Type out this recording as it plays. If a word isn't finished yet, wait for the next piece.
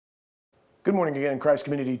Good morning again, Christ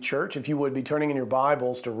Community Church. If you would be turning in your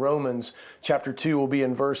Bibles to Romans chapter 2, we'll be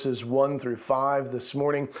in verses 1 through 5 this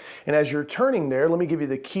morning. And as you're turning there, let me give you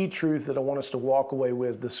the key truth that I want us to walk away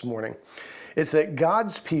with this morning. It's that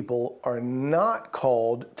God's people are not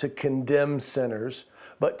called to condemn sinners,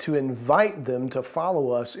 but to invite them to follow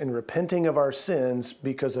us in repenting of our sins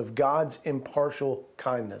because of God's impartial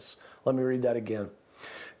kindness. Let me read that again.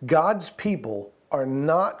 God's people are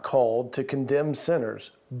not called to condemn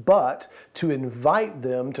sinners, but to invite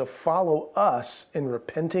them to follow us in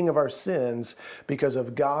repenting of our sins because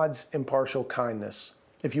of God's impartial kindness.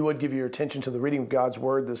 If you would give your attention to the reading of God's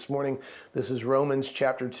word this morning, this is Romans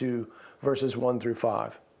chapter 2, verses 1 through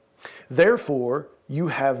 5. Therefore, you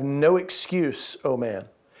have no excuse, O man,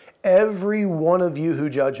 every one of you who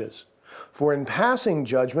judges. For in passing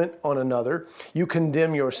judgment on another, you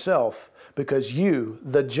condemn yourself, because you,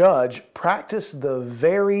 the judge, practice the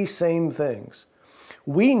very same things.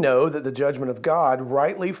 We know that the judgment of God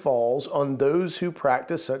rightly falls on those who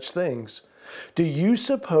practice such things. Do you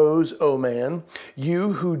suppose, O man,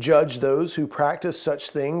 you who judge those who practice such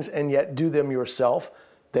things and yet do them yourself,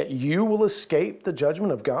 that you will escape the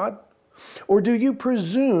judgment of God? Or do you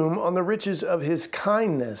presume on the riches of his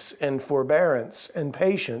kindness and forbearance and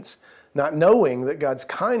patience, not knowing that God's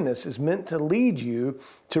kindness is meant to lead you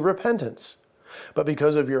to repentance? But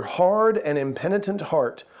because of your hard and impenitent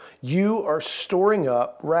heart, you are storing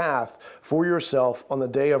up wrath for yourself on the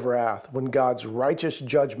day of wrath, when God's righteous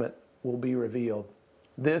judgment will be revealed.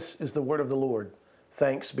 This is the word of the Lord.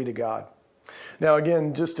 Thanks be to God. Now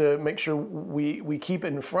again, just to make sure we keep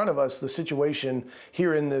in front of us the situation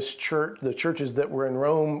here in this church, the churches that were in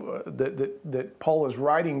Rome that Paul is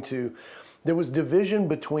writing to, there was division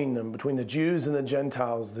between them, between the Jews and the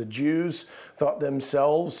Gentiles. The Jews thought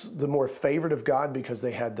themselves the more favored of God because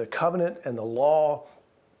they had the covenant and the law,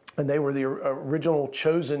 and they were the original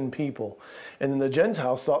chosen people. And then the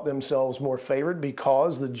Gentiles thought themselves more favored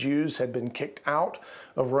because the Jews had been kicked out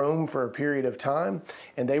of Rome for a period of time,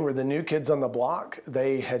 and they were the new kids on the block.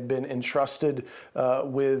 They had been entrusted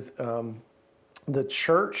with the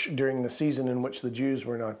church during the season in which the Jews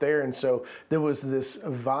were not there. And so there was this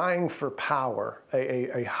vying for power,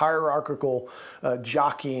 a hierarchical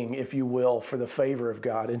jockeying, if you will, for the favor of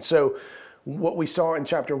God. And so what we saw in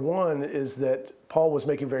chapter 1 is that Paul was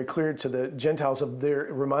making very clear to the Gentiles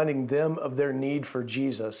reminding them of their need for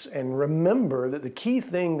Jesus. And remember that the key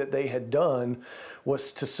thing that they had done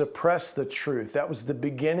was to suppress the truth. That was the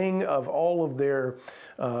beginning of all of their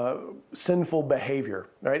sinful behavior,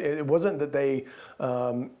 right? It wasn't that they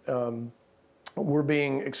were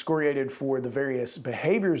being excoriated for the various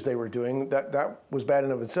behaviors they were doing. That was bad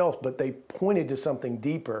in of itself, but they pointed to something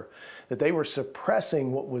deeper, that they were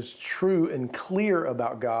suppressing what was true and clear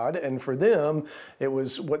about God. And for them, it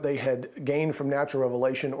was what they had gained from natural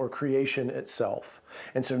revelation or creation itself.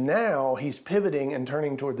 And so now he's pivoting and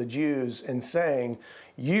turning toward the Jews and saying,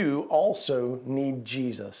 you also need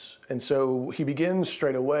Jesus. And so he begins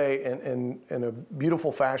straight away in a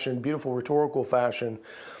beautiful fashion, beautiful rhetorical fashion.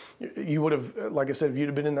 You would have, like I said, if you'd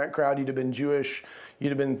have been in that crowd, you'd have been Jewish, you'd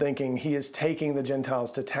have been thinking he is taking the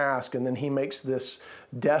Gentiles to task. And then he makes this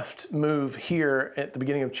deft move here at the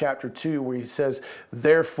beginning of chapter 2 where he says,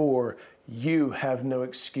 therefore, you have no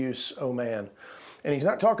excuse, O man. And he's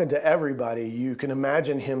not talking to everybody. You can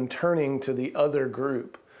imagine him turning to the other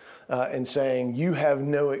group and saying, you have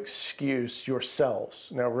no excuse yourselves.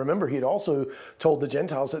 Now remember, he had also told the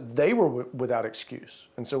Gentiles that they were without excuse.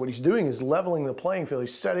 And so what he's doing is leveling the playing field.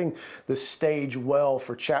 He's setting the stage well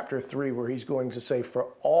for chapter 3, where he's going to say,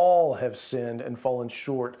 for all have sinned and fallen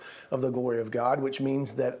short of the glory of God, which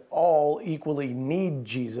means that all equally need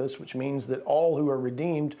Jesus, which means that all who are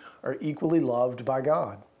redeemed are equally loved by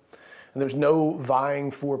God. And there's no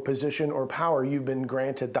vying for position or power. You've been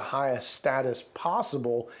granted the highest status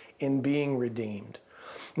possible in being redeemed.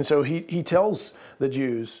 And so he tells the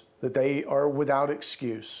Jews that they are without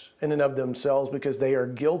excuse in and of themselves because they are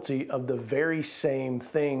guilty of the very same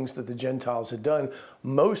things that the Gentiles had done.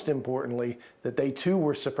 Most importantly, that they too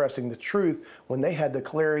were suppressing the truth when they had the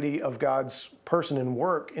clarity of God's person and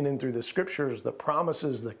work in and through the scriptures, the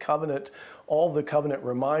promises, the covenant, all of the covenant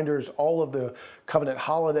reminders, all of the covenant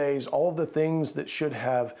holidays, all of the things that should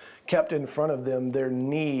have kept in front of them their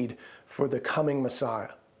need for the coming Messiah.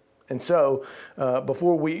 And so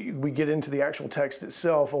before we get into the actual text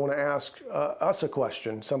itself, I want to ask us a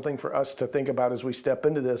question, something for us to think about as we step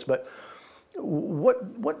into this. But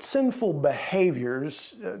what sinful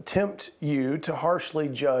behaviors tempt you to harshly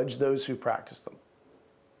judge those who practice them?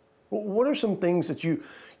 What are some things that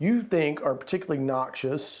you think are particularly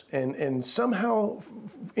noxious and somehow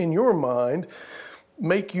in your mind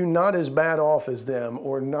make you not as bad off as them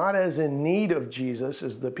or not as in need of Jesus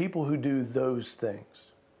as the people who do those things.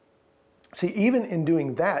 See, even in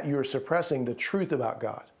doing that, you're suppressing the truth about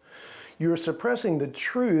God. You're suppressing the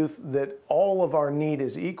truth that all of our need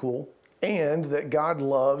is equal and that God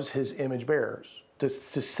loves his image bearers. To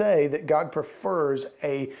say that God prefers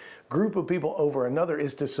a group of people over another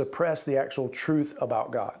is to suppress the actual truth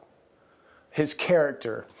about God. His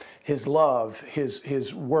character, his love,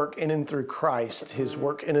 his work in and through Christ, his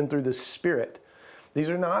work in and through the Spirit.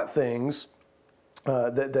 These are not things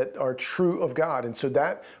that are true of God. And so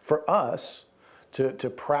that, for us, to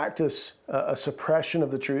practice a suppression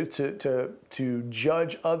of the truth, to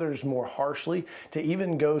judge others more harshly, to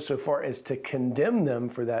even go so far as to condemn them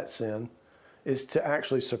for that sin, is to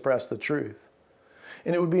actually suppress the truth.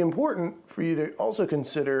 And it would be important for you to also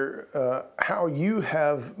consider how you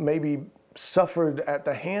have maybe suffered at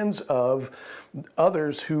the hands of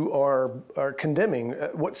others who are condemning.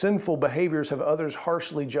 What sinful behaviors have others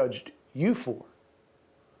harshly judged you for?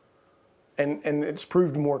 And it's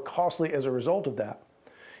proved more costly as a result of that.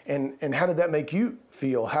 And how did that make you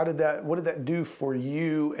feel? What did that do for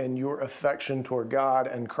you and your affection toward God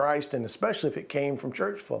and Christ, and especially if it came from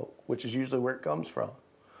church folk, which is usually where it comes from?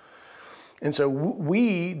 And so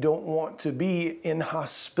we don't want to be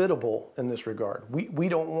inhospitable in this regard. We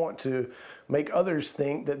don't want to make others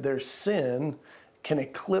think that their sin can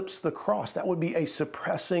eclipse the cross. That would be a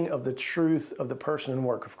suppressing of the truth of the person and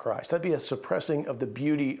work of Christ. That'd be a suppressing of the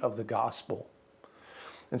beauty of the gospel.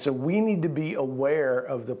 And so we need to be aware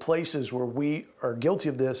of the places where we are guilty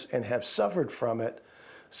of this and have suffered from it,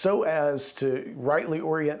 so as to rightly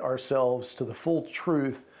orient ourselves to the full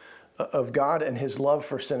truth of God and his love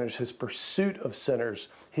for sinners, his pursuit of sinners,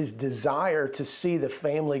 his desire to see the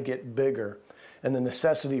family get bigger, and the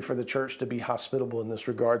necessity for the church to be hospitable in this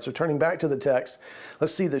regard. So turning back to the text,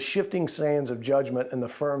 let's see the shifting sands of judgment and the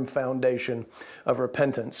firm foundation of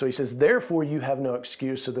repentance. So he says, therefore you have no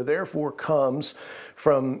excuse. So the therefore comes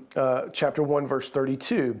from chapter 1, verse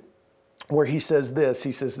 32. Where he says this,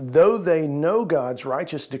 he says, though they know God's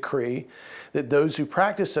righteous decree that those who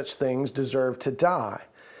practice such things deserve to die,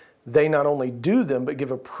 they not only do them, but give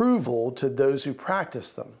approval to those who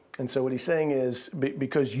practice them. And so what he's saying is,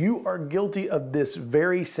 because you are guilty of this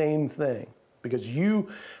very same thing, because you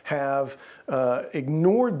have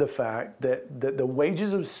ignored the fact that the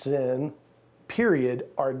wages of sin, period,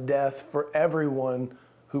 are death for everyone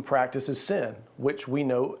who practices sin, which we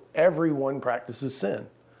know everyone practices sin.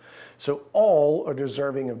 So all are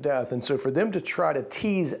deserving of death. And so for them to try to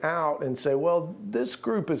tease out and say, well, this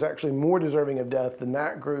group is actually more deserving of death than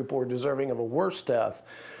that group, or deserving of a worse death,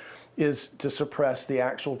 is to suppress the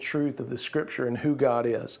actual truth of the scripture and who God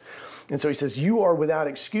is. And so he says, you are without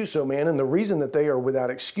excuse, O man. And the reason that they are without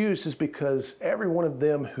excuse is because every one of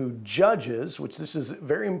them who judges, which this is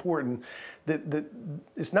very important, that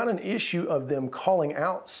it's not an issue of them calling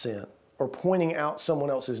out sin or pointing out someone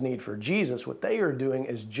else's need for Jesus. What they are doing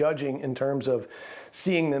is judging in terms of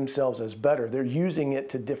seeing themselves as better. They're using it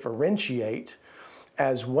to differentiate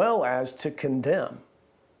as well as to condemn,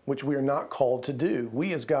 which we are not called to do.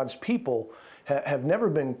 We as God's people have never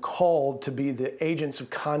been called to be the agents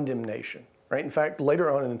of condemnation, right? In fact,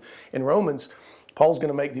 later on in Romans, Paul's going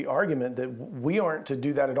to make the argument that we aren't to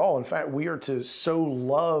do that at all. In fact, we are to so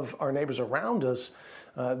love our neighbors around us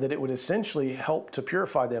that it would essentially help to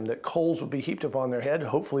purify them, that coals would be heaped upon their head,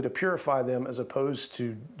 hopefully to purify them as opposed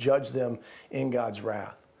to judge them in God's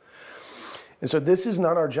wrath. And so this is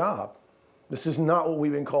not our job. This is not what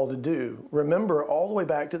we've been called to do. Remember, all the way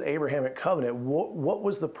back to the Abrahamic covenant, what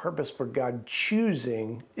was the purpose for God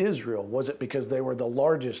choosing Israel? Was it because they were the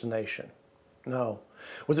largest nation? No.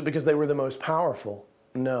 Was it because they were the most powerful?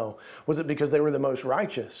 No. Was it because they were the most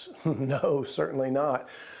righteous? No, certainly not.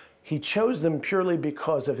 He chose them purely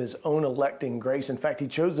because of his own electing grace. In fact, he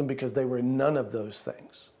chose them because they were none of those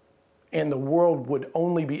things. And the world would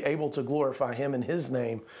only be able to glorify him in his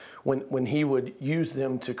name when he would use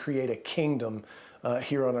them to create a kingdom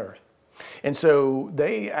here on earth. And so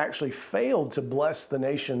they actually failed to bless the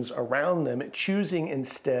nations around them, choosing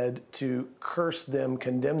instead to curse them,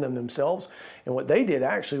 condemn them themselves. And what they did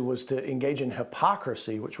actually was to engage in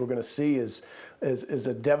hypocrisy, which we're going to see is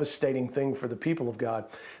a devastating thing for the people of God.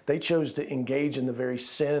 They chose to engage in the very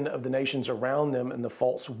sin of the nations around them and the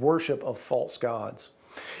false worship of false gods.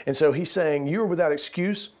 And so he's saying, you are without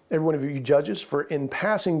excuse, every one of you judges, for in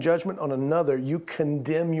passing judgment on another, you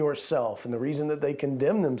condemn yourself. And the reason that they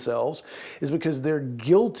condemn themselves is because they're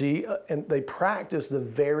guilty and they practice the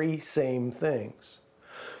very same things.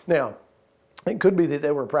 Now, It could be that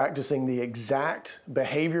they were practicing the exact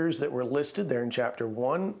behaviors that were listed there in chapter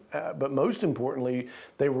 1, but most importantly,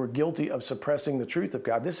 they were guilty of suppressing the truth of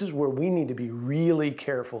God. This is where we need to be really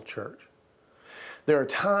careful, church. There are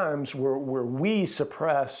times where we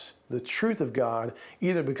suppress the truth of God,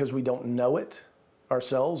 either because we don't know it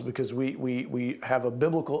ourselves, because we have a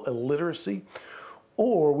biblical illiteracy,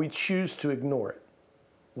 or we choose to ignore it.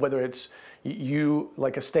 Whether it's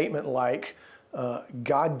like a statement like,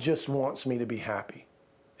 God just wants me to be happy,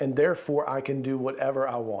 and therefore I can do whatever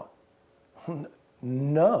I want.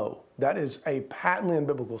 No, that is a patently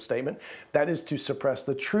unbiblical statement. That is to suppress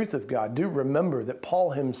the truth of God. Do remember that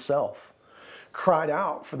Paul himself cried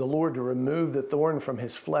out for the Lord to remove the thorn from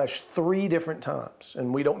his flesh 3 different times.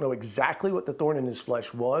 And we don't know exactly what the thorn in his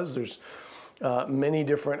flesh was. There's many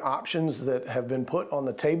different options that have been put on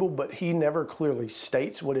the table, but he never clearly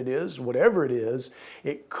states what it is. Whatever it is,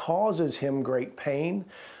 it causes him great pain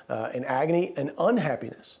and agony and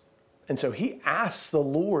unhappiness. And so he asks the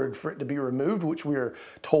Lord for it to be removed, which we are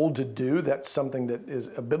told to do. That's something that is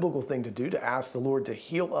a biblical thing to do, to ask the Lord to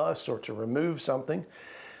heal us or to remove something.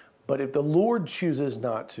 But if the Lord chooses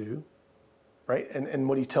not to, right? And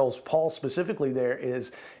what he tells Paul specifically there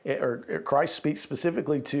is, or Christ speaks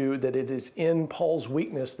specifically to, that it is in Paul's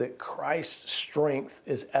weakness that Christ's strength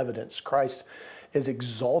is evidenced. Christ is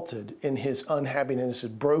exalted in his unhappiness,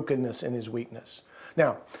 his brokenness, and his weakness.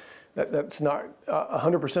 Now, that's not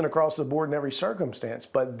 100% across the board in every circumstance,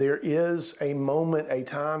 but there is a moment, a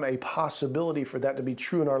time, a possibility for that to be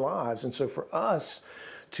true in our lives. And so for us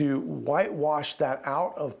to whitewash that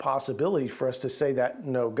out of possibility, for us to say that,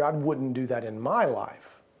 no, God wouldn't do that in my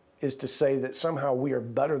life, is to say that somehow we are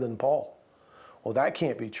better than Paul. Well, that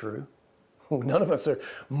can't be true. None of us are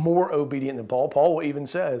more obedient than Paul. Paul even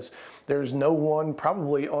says there's no one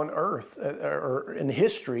probably on earth or in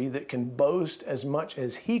history that can boast as much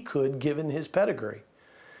as he could given his pedigree.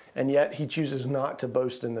 And yet he chooses not to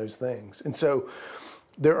boast in those things. And so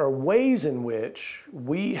there are ways in which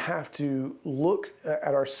we have to look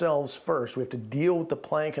at ourselves first. We have to deal with the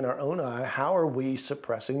plank in our own eye. How are we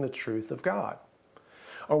suppressing the truth of God?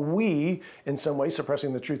 Are we, in some way,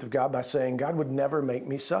 suppressing the truth of God by saying, God would never make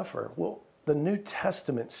me suffer? Well, the New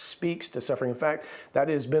Testament speaks to suffering. In fact, that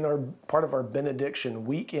has been part of our benediction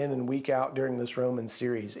week in and week out during this Romans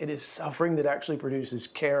series. It is suffering that actually produces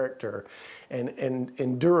character and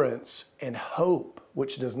endurance and hope,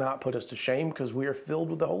 which does not put us to shame because we are filled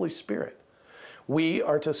with the Holy Spirit. We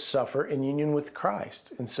are to suffer in union with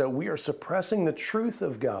Christ. And so we are suppressing the truth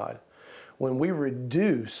of God when we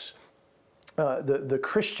reduce the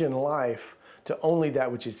Christian life to only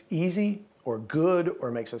that which is easy or good or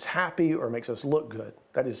makes us happy or makes us look good.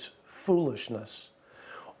 That is foolishness.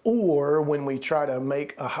 Or when we try to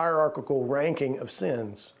make a hierarchical ranking of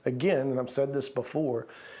sins. Again, and I've said this before,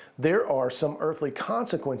 there are some earthly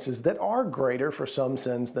consequences that are greater for some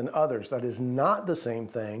sins than others. That is not the same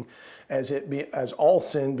thing as all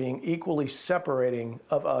sin being equally separating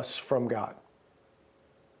of us from God,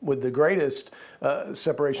 with the greatest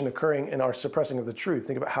separation occurring in our suppressing of the truth.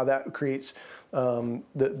 Think about how that creates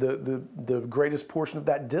the greatest portion of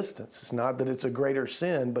that distance. It's not that it's a greater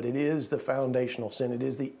sin, but it is the foundational sin. It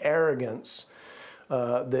is the arrogance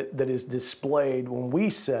that is displayed when we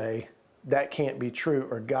say that can't be true,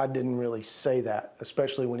 or God didn't really say that,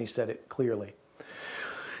 especially when he said it clearly.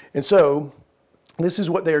 And so this is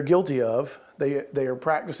what they are guilty of. They are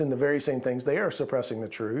practicing the very same things. They are suppressing the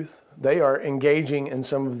truth. They are engaging in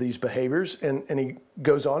some of these behaviors. And he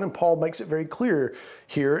goes on, and Paul makes it very clear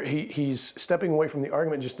here. He's stepping away from the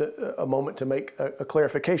argument just a moment to make a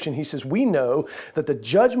clarification. He says, we know that the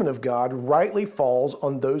judgment of God rightly falls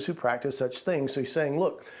on those who practice such things. So he's saying,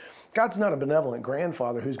 look, God's not a benevolent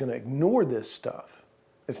grandfather who's going to ignore this stuff.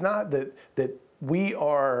 It's not that we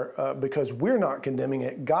are, because we're not condemning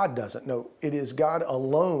it, God doesn't. No, it is God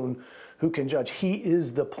alone who can judge. He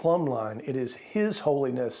is the plumb line. It is his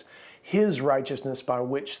holiness, his righteousness by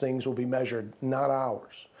which things will be measured, not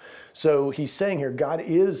ours. So he's saying here, God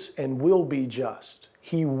is and will be just.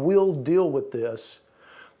 He will deal with this,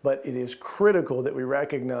 but it is critical that we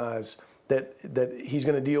recognize that he's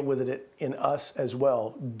going to deal with it in us as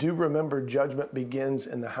well. Do remember, judgment begins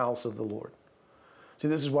in the house of the Lord. See,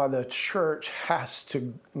 this is why the church has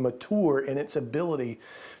to mature in its ability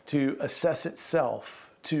to assess itself,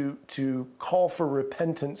 to call for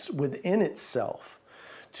repentance within itself,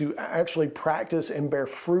 to actually practice and bear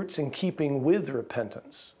fruits in keeping with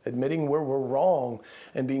repentance, admitting where we're wrong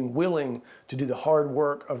and being willing to do the hard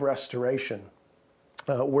work of restoration.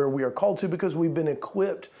 where we are called to, because we've been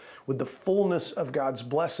equipped with the fullness of God's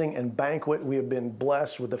blessing and banquet. We have been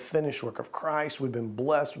blessed with the finished work of Christ. We've been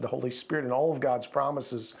blessed with the Holy Spirit and all of God's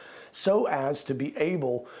promises, so as to be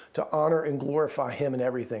able to honor and glorify Him in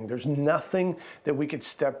everything. There's nothing that we could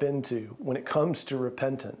step into when it comes to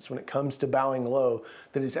repentance, when it comes to bowing low,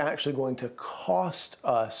 that is actually going to cost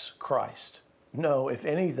us Christ. No, if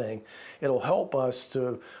anything, it'll help us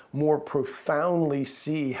to more profoundly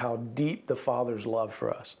see how deep the Father's love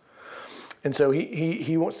for us. And so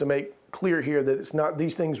he wants to make clear here that it's not,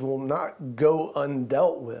 these things will not go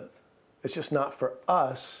undealt with. It's just not for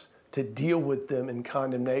us to deal with them in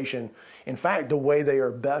condemnation. In fact, the way they are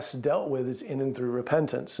best dealt with is in and through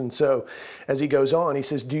repentance. And so as he goes on, he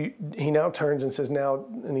says, he now turns and says, now,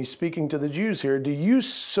 and he's speaking to the Jews here, do you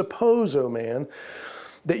suppose, O man,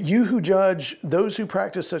 that you who judge those who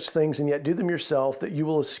practice such things and yet do them yourself, that you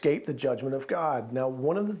will escape the judgment of God? Now,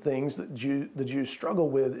 one of the things that the Jews struggle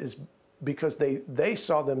with is because they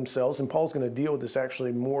saw themselves, and Paul's going to deal with this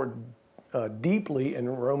actually more deeply in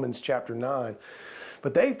Romans chapter 9,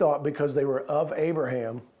 but they thought because they were of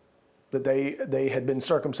Abraham, that they had been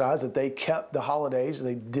circumcised, that they kept the holidays,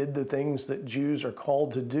 they did the things that Jews are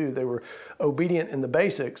called to do, they were obedient in the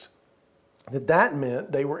basics, that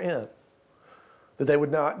meant they were in. That they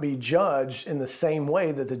would not be judged in the same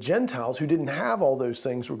way that the Gentiles who didn't have all those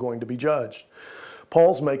things were going to be judged.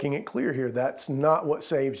 Paul's making it clear here, that's not what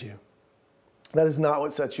saves you. That is not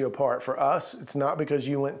what sets you apart. For us, it's not because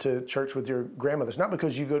you went to church with your grandmother. It's not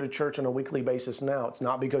because you go to church on a weekly basis now. It's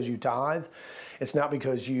not because you tithe. It's not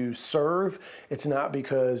because you serve. It's not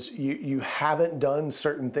because you haven't done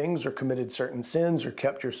certain things or committed certain sins or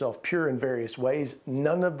kept yourself pure in various ways.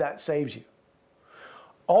 None of that saves you.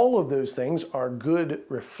 All of those things are good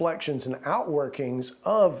reflections and outworkings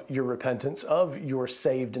of your repentance, of your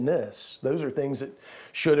savedness. Those are things that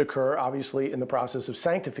should occur, obviously, in the process of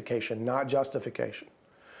sanctification, not justification.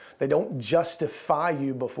 They don't justify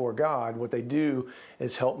you before God. What they do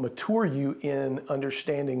is help mature you in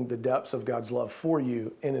understanding the depths of God's love for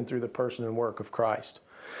you in and through the person and work of Christ.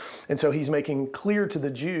 And so he's making clear to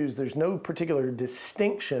the Jews there's no particular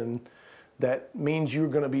distinction that means you're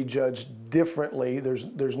going to be judged differently.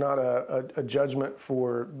 There's not a judgment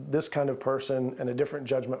for this kind of person and a different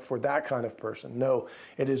judgment for that kind of person. No,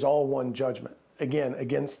 it is all one judgment. Again,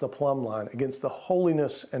 against the plumb line, against the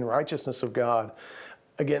holiness and righteousness of God,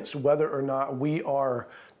 against whether or not we are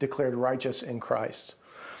declared righteous in Christ.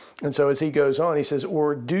 And so as he goes on, he says,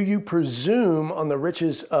 or do you presume on the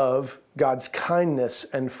riches of God's kindness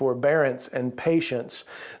and forbearance and patience,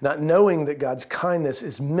 not knowing that God's kindness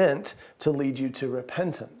is meant to lead you to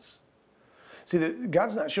repentance? See, that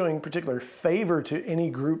God's not showing particular favor to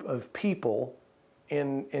any group of people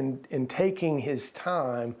in taking his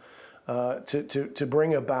time to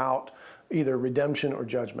bring about either redemption or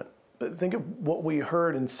judgment. But think of what we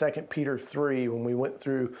heard in 2 Peter 3 when we went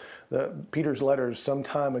through Peter's letters some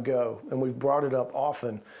time ago, and we've brought it up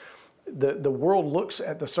often. The world looks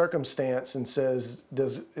at the circumstance and says,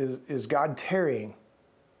 is God tarrying?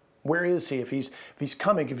 Where is he? If he's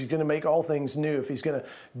coming, if he's going to make all things new, if he's going to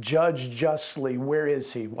judge justly, where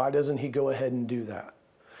is he? Why doesn't he go ahead and do that?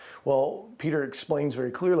 Well, Peter explains very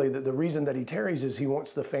clearly that the reason that he tarries is he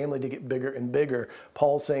wants the family to get bigger and bigger.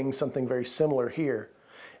 Paul's saying something very similar here.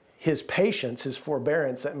 His patience, his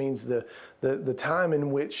forbearance, that means the time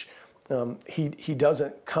in which he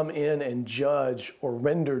doesn't come in and judge or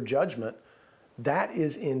render judgment, that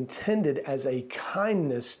is intended as a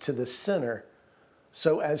kindness to the sinner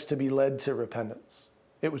so as to be led to repentance.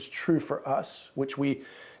 It was true for us, which we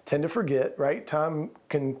tend to forget, right? Time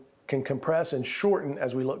can compress and shorten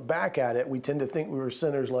as we look back at it. We tend to think we were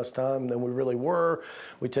sinners less time than we really were.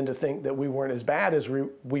 We tend to think that we weren't as bad as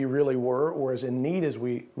we really were or as in need as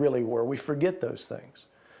we really were. We forget those things.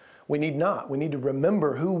 We need not. We need to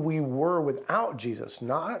remember who we were without Jesus,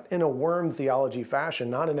 not in a worm theology fashion,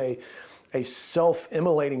 not in a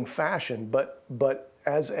self-immolating fashion, but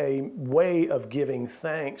as a way of giving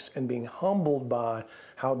thanks and being humbled by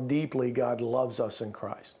how deeply God loves us in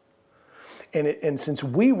Christ. And since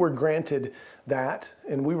we were granted that,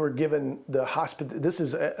 and we were given this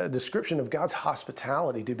is a description of God's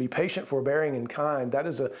hospitality, to be patient, forbearing, and kind.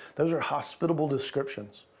 Those are hospitable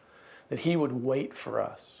descriptions, that he would wait for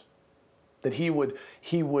us, that he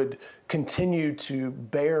would continue to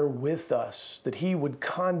bear with us, that he would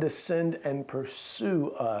condescend and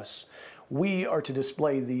pursue us. We are to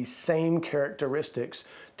display these same characteristics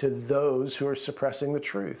to those who are suppressing the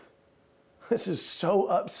truth. This is so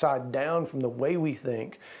upside down from the way we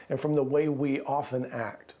think and from the way we often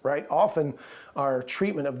act, right? Often our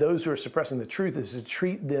treatment of those who are suppressing the truth is to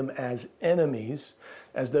treat them as enemies,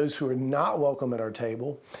 as those who are not welcome at our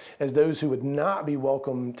table, as those who would not be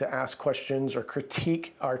welcome to ask questions or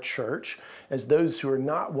critique our church, as those who are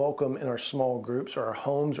not welcome in our small groups or our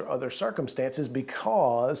homes or other circumstances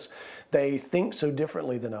because they think so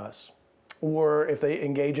differently than us, or if they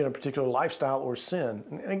engage in a particular lifestyle or sin.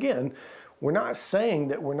 And again, we're not saying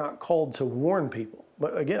that we're not called to warn people.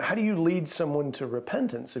 But again, how do you lead someone to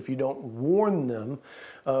repentance if you don't warn them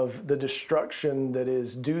of the destruction that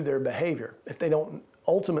is due their behavior? If they don't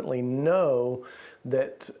ultimately know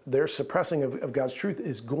that their suppressing of God's truth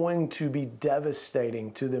is going to be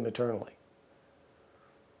devastating to them eternally.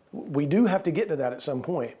 We do have to get to that at some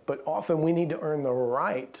point, but often we need to earn the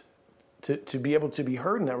right to be able to be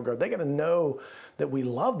heard in that regard. They got to know that we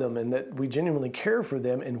love them and that we genuinely care for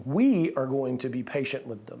them, and we are going to be patient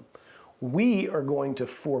with them. We are going to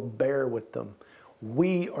forbear with them.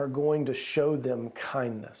 We are going to show them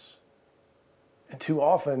kindness. And too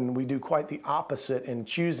often we do quite the opposite and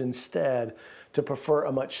choose instead to prefer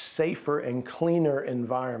a much safer and cleaner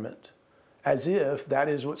environment, as if that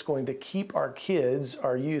is what's going to keep our kids,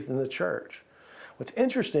 our youth in the church. What's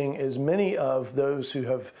interesting is many of those who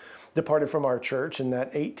have departed from our church in that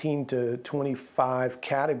 18 to 25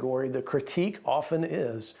 category, the critique often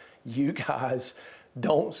is, you guys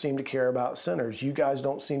don't seem to care about sinners. You guys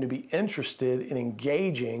don't seem to be interested in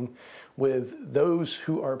engaging with those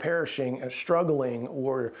who are perishing and struggling,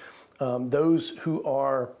 or those who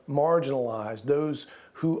are marginalized, those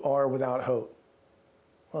who are without hope.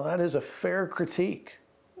 Well, that is a fair critique.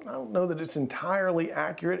 I don't know that it's entirely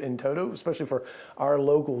accurate in toto, especially for our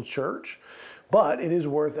local church, but it is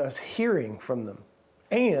worth us hearing from them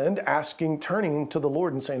and asking, turning to the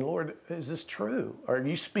Lord and saying, Lord, is this true? Are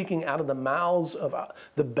you speaking out of the mouths of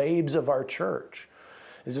the babes of our church?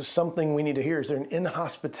 Is this something we need to hear? Is there an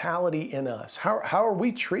inhospitality in us? How are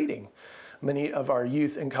we treating many of our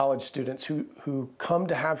youth and college students who come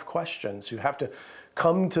to have questions, who have to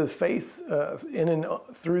come to faith in and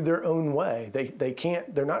through their own way?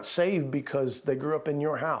 They're not saved because they grew up in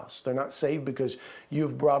your house. They're not saved because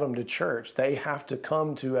you've brought them to church. They have to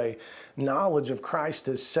come to a knowledge of Christ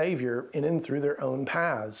as Savior in and through their own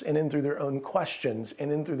paths, and in through their own questions,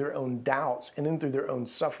 and in through their own doubts, and in through their own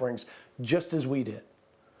sufferings, just as we did.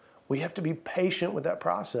 We have to be patient with that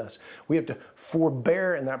process. We have to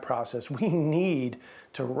forbear in that process. We need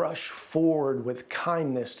to rush forward with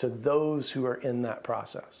kindness to those who are in that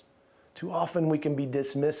process. Too often we can be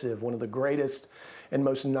dismissive, one of the greatest and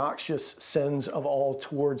most noxious sins of all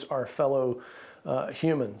towards our fellow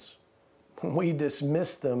humans. When we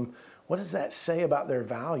dismiss them, what does that say about their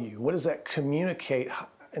value? What does that communicate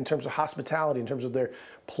in terms of hospitality, in terms of their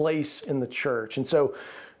place in the church? And so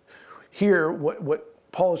here, what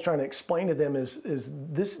Paul is trying to explain to them is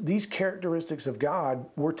these characteristics of God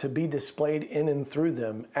were to be displayed in and through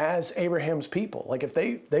them as Abraham's people. Like if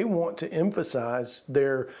they want to emphasize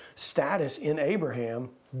their status in Abraham,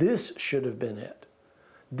 this should have been it.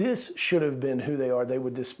 This should have been who they are. They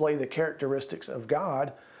would display the characteristics of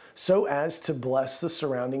God so as to bless the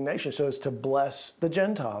surrounding nation, so as to bless the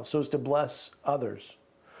Gentiles, so as to bless others.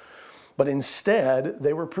 But instead,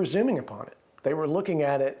 they were presuming upon it. They were looking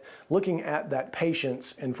at that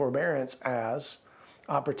patience and forbearance as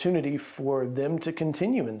opportunity for them to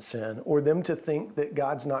continue in sin, or them to think that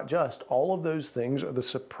God's not just. All of those things are the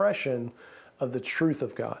suppression of the truth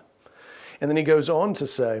of God. And then he goes on to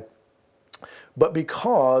say, but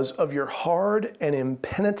because of your hard and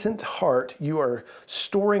impenitent heart, you are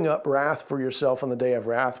storing up wrath for yourself on the day of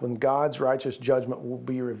wrath, when God's righteous judgment will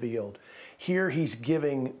be revealed. Here he's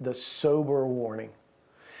giving the sober warning.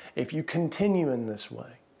 If you continue in this way,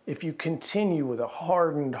 if you continue with a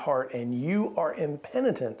hardened heart and you are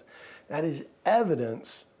impenitent, that is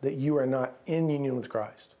evidence that you are not in union with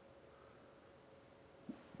Christ.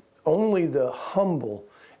 Only the humble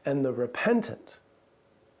and the repentant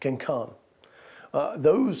can come.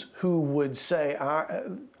 Those who would say,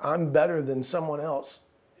 I'm better than someone else,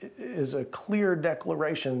 is a clear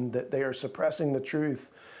declaration that they are suppressing the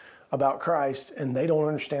truth about Christ and they don't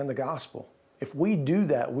understand the gospel. If we do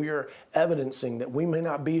that, we are evidencing that we may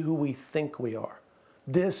not be who we think we are.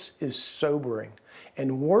 This is sobering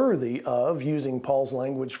and worthy of, using Paul's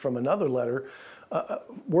language from another letter,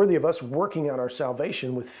 worthy of us working out our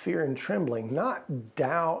salvation with fear and trembling, not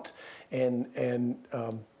doubt and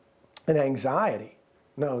anxiety.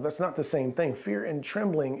 No, that's not the same thing. Fear and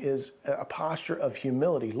trembling is a posture of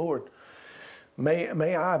humility. Lord,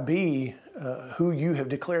 May I be who you have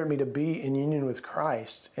declared me to be in union with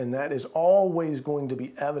Christ, and that is always going to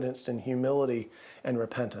be evidenced in humility and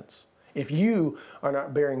repentance. If you are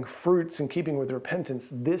not bearing fruits in keeping with repentance,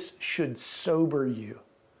 this should sober you.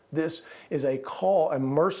 This is a call, a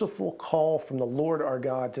merciful call from the Lord our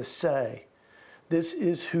God to say, this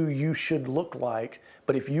is who you should look like,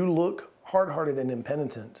 but if you look hard-hearted and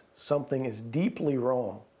impenitent, something is deeply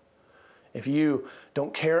wrong. If you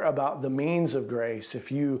don't care about the means of grace,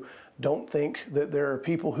 if you don't think that there are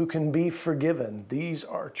people who can be forgiven, these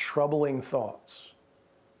are troubling thoughts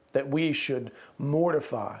that we should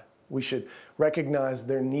mortify. We should recognize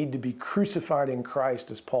their need to be crucified in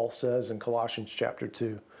Christ, as Paul says in Colossians chapter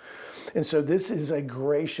 2. And so this is a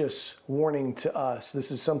gracious warning to us. This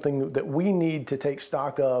is something that we need to take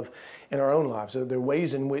stock of in our own lives. There are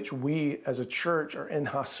ways in which we as a church are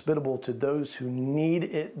inhospitable to those who need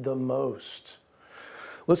it the most.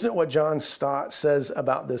 Listen to what John Stott says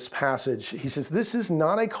about this passage. He says, this is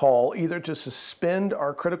not a call either to suspend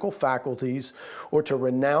our critical faculties or to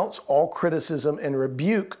renounce all criticism and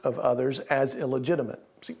rebuke of others as illegitimate.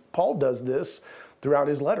 See, Paul does this throughout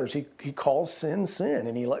his letters. He calls sin, sin,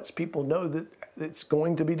 and he lets people know that it's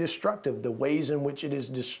going to be destructive, the ways in which it is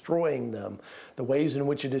destroying them, the ways in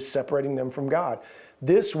which it is separating them from God.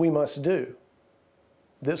 This we must do.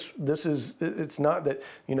 This is, it's not that,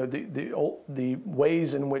 the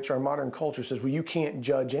ways in which our modern culture says, well, you can't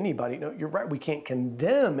judge anybody. No, you're right. We can't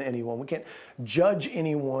condemn anyone. We can't judge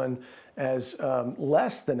anyone as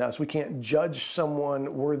less than us. We can't judge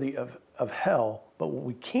someone worthy of hell. But what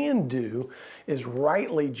we can do is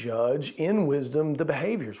rightly judge in wisdom the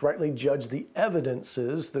behaviors, rightly judge the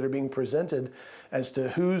evidences that are being presented as to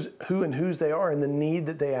who and whose they are and the need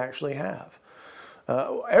that they actually have.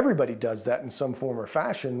 Everybody does that in some form or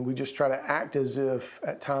fashion. We just try to act as if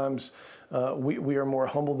at times we are more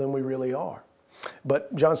humble than we really are.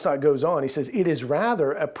 But John Stott goes on, he says, it is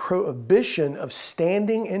rather a prohibition of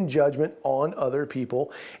standing in judgment on other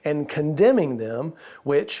people and condemning them,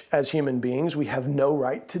 which, as human beings, we have no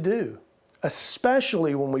right to do,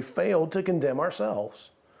 especially when we fail to condemn ourselves.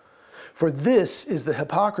 For this is the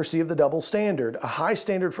hypocrisy of the double standard, a high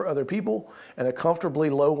standard for other people and a comfortably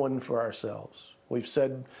low one for ourselves. We've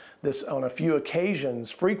said this on a few occasions.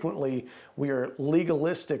 Frequently, we are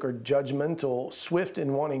legalistic or judgmental, swift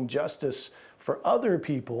in wanting justice for other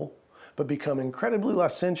people, but become incredibly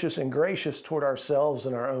licentious and gracious toward ourselves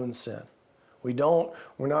and our own sin. We're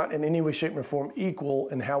not in any way, shape, or form equal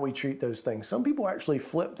in how we treat those things. Some people actually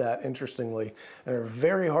flip that, interestingly, and are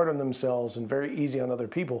very hard on themselves and very easy on other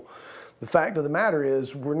people. The fact of the matter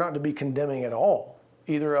is, we're not to be condemning at all,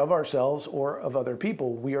 either of ourselves or of other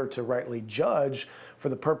people. We are to rightly judge for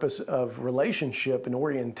the purpose of relationship and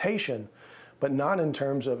orientation, but not in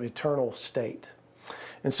terms of eternal state.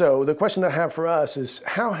 And so the question that I have for us is,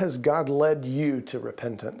 how has God led you to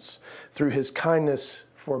repentance? Through his kindness,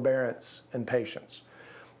 forbearance, and patience.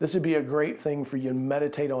 This would be a great thing for you to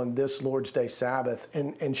meditate on this Lord's Day Sabbath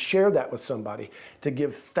and share that with somebody, to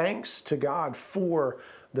give thanks to God for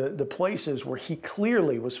the places where he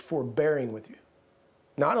clearly was forbearing with you.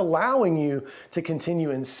 Not allowing you to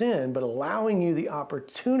continue in sin, but allowing you the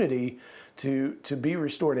opportunity to be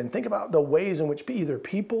restored. And think about the ways in which either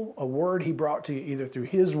people, a word he brought to you either through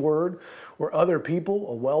his word, or other people,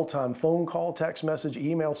 a well-timed phone call, text message,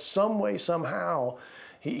 email, some way, somehow,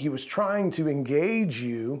 he was trying to engage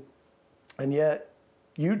you, and yet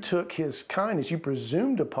you took his kindness, you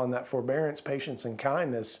presumed upon that forbearance, patience, and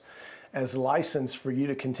kindness as license for you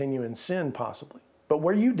to continue in sin, possibly. But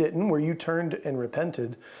where you didn't, where you turned and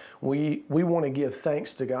repented, we want to give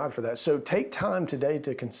thanks to God for that. So take time today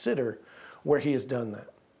to consider where he has done that.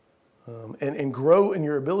 And grow in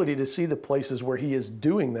your ability to see the places where he is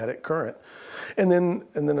doing that at current. And then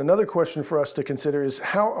another question for us to consider is,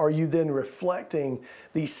 how are you then reflecting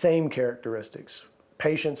these same characteristics,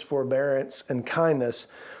 patience, forbearance, and kindness,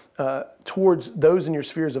 towards those in your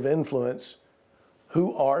spheres of influence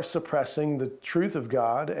who are suppressing the truth of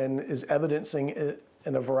God and is evidencing it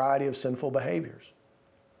in a variety of sinful behaviors?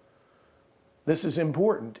 This is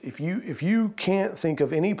important. If you can't think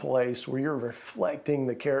of any place where you're reflecting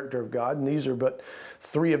the character of God, and these are but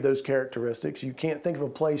 3 of those characteristics, you can't think of a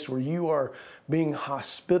place where you are being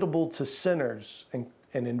hospitable to sinners and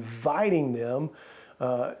inviting them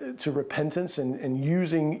to repentance and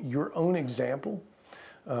using your own example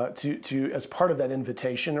to as part of that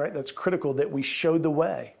invitation, right? That's critical that we show the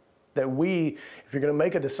way. That if you're going to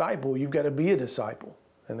make a disciple, you've got to be a disciple.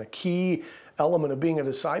 And a key element of being a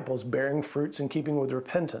disciple is bearing fruits in keeping with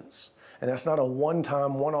repentance. And that's not a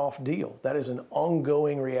one-time, one-off deal. That is an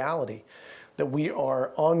ongoing reality, that we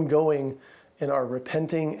are ongoing in our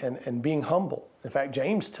repenting and being humble. In fact,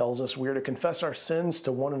 James tells us we are to confess our sins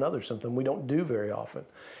to one another, something we don't do very often.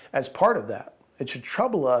 As part of that, it should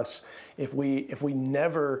trouble us if we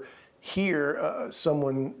never hear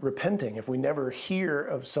someone repenting, if we never hear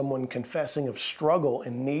of someone confessing of struggle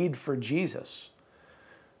and need for Jesus.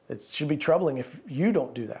 It should be troubling if you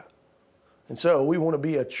don't do that. And so we want to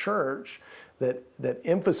be a church that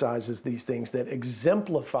emphasizes these things, that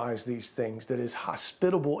exemplifies these things, that is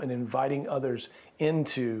hospitable in inviting others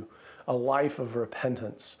into a life of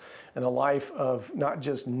repentance and a life of not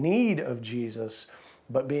just need of Jesus,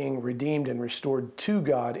 but being redeemed and restored to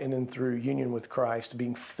God in and through union with Christ,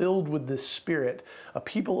 being filled with the Spirit, a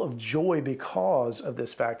people of joy because of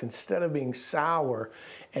this fact, instead of being sour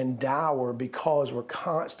and dour because we're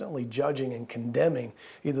constantly judging and condemning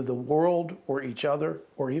either the world or each other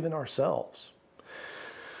or even ourselves.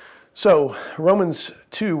 So Romans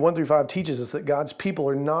 2, 1 through 5 teaches us that God's people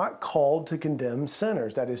are not called to condemn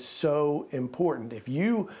sinners. That is so important. If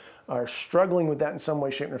you are struggling with that in some way,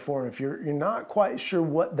 shape, or form, if you're not quite sure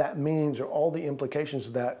what that means or all the implications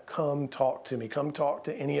of that, come talk to me. Come talk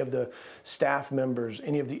to any of the staff members,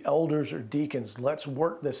 any of the elders or deacons. Let's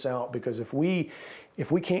work this out, because if we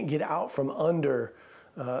can't get out from under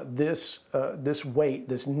this weight,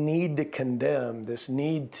 this need to condemn, this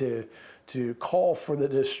need to call for the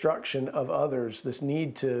destruction of others, this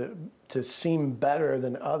need to seem better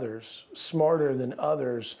than others, smarter than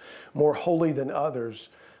others, more holy than others,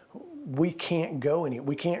 we can't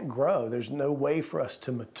we can't grow. There's no way for us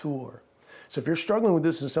to mature. So if you're struggling with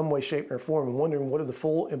this in some way, shape, or form and wondering what are the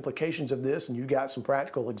full implications of this, and you've got some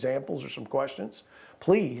practical examples or some questions,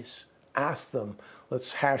 please ask them.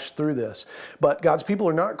 Let's hash through this. But God's people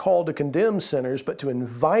are not called to condemn sinners, but to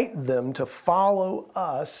invite them to follow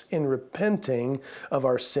us in repenting of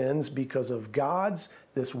our sins because of God's,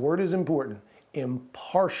 this word is important,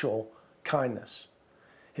 impartial kindness.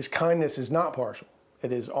 His kindness is not partial.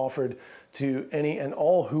 It is offered to any and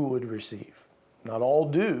all who would receive. Not all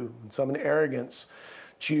do. Some in arrogance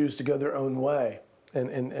choose to go their own way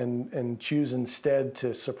and choose instead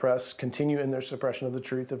to continue in their suppression of the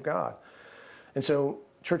truth of God. And so,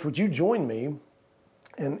 church, would you join me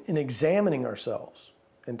in examining ourselves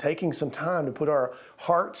and taking some time to put our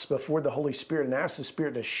hearts before the Holy Spirit and ask the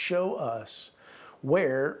Spirit to show us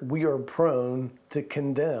where we are prone to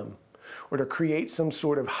condemn or to create some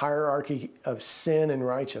sort of hierarchy of sin and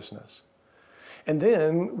righteousness. And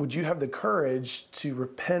then, would you have the courage to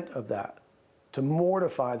repent of that, to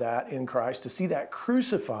mortify that in Christ, to see that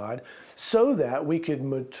crucified so that we could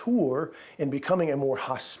mature in becoming a more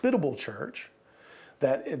hospitable church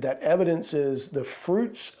that evidences the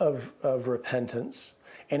fruits of repentance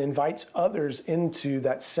and invites others into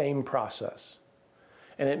that same process.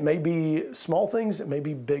 And it may be small things, it may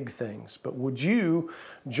be big things, but would you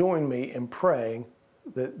join me in praying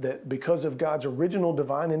that because of God's original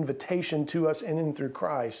divine invitation to us in and through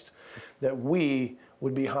Christ, that we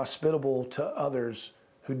would be hospitable to others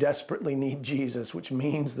who desperately need Jesus, which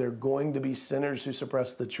means they're going to be sinners who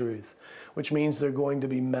suppress the truth, which means they're going to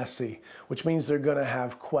be messy, which means they're going to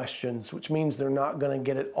have questions, which means they're not going to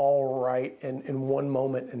get it all right in one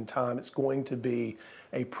moment in time. It's going to be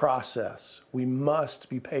a process. We must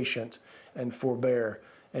be patient and forbear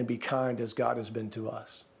and be kind as God has been to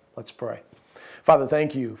us. Let's pray. Father,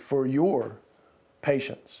 thank you for your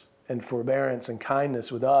patience and forbearance and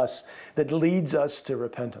kindness with us that leads us to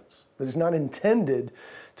repentance. That is not intended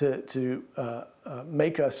to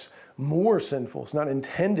make us more sinful. It's not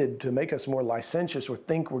intended to make us more licentious or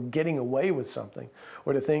think we're getting away with something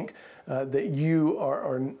or to think that you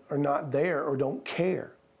are not there or don't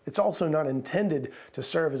care. It's also not intended to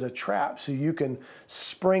serve as a trap so you can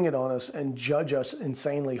spring it on us and judge us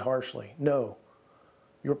insanely harshly. No,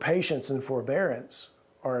 your patience and forbearance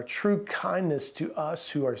are a true kindness to us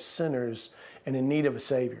who are sinners and in need of a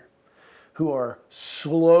Savior, who are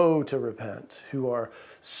slow to repent, who are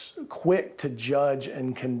quick to judge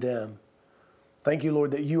and condemn. Thank you,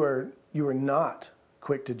 Lord, that you are not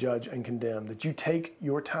quick to judge and condemn, that you take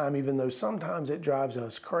your time, even though sometimes it drives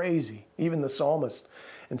us crazy. Even the psalmist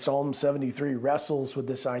in Psalm 73 wrestles with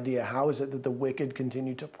this idea. How is it that the wicked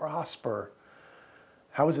continue to prosper?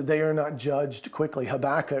 How is it they are not judged quickly?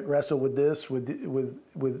 Habakkuk wrestled with this with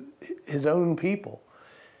his own people.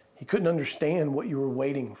 He couldn't understand what you were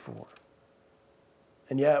waiting for.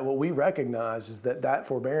 And yet what we recognize is that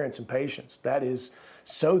forbearance and patience, that is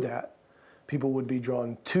so that people would be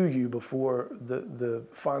drawn to you before the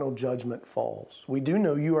final judgment falls. We do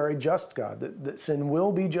know you are a just God, that sin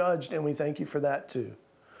will be judged, and we thank you for that too.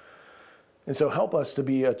 And so help us to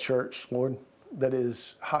be a church, Lord, that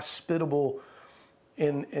is hospitable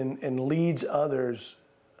and leads others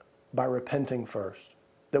by repenting first.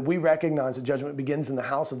 That we recognize that judgment begins in the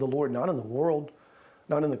house of the Lord, not in the world,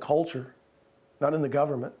 not in the culture, not in the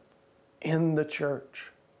government, in the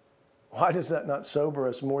church. Why does that not sober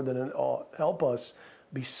us more than it ought? Help us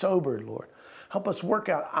be sobered, Lord. Help us work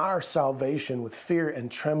out our salvation with fear and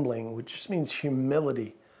trembling, which just means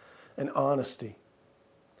humility and honesty.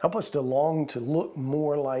 Help us to long to look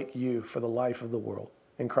more like you for the life of the world.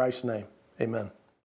 In Christ's name, amen.